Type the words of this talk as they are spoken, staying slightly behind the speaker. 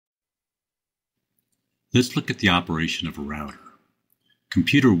Let's look at the operation of a router.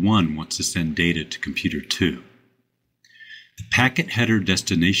 Computer 1 wants to send data to Computer 2. The packet header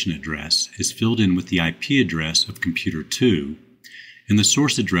destination address is filled in with the IP address of Computer 2, and the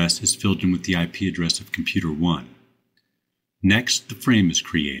source address is filled in with the IP address of Computer 1. Next, the frame is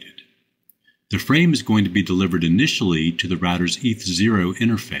created. The frame is going to be delivered initially to the router's ETH0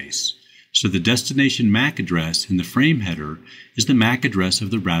 interface, so the destination MAC address in the frame header is the MAC address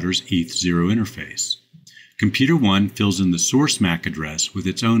of the router's ETH0 interface. Computer 1 fills in the source MAC address with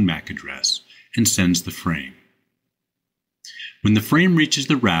its own MAC address and sends the frame. When the frame reaches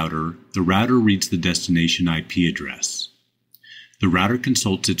the router reads the destination IP address. The router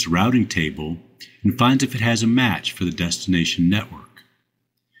consults its routing table and finds if it has a match for the destination network.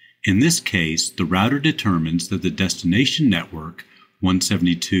 In this case, the router determines that the destination network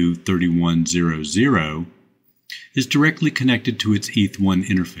 172.31.0.0 is directly connected to its ETH1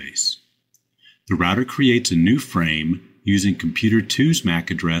 interface. The router creates a new frame using Computer 2's MAC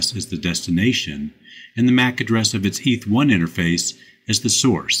address as the destination and the MAC address of its ETH1 interface as the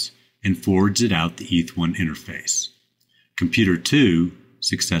source and forwards it out the ETH1 interface. Computer 2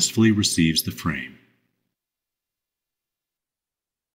 successfully receives the frame.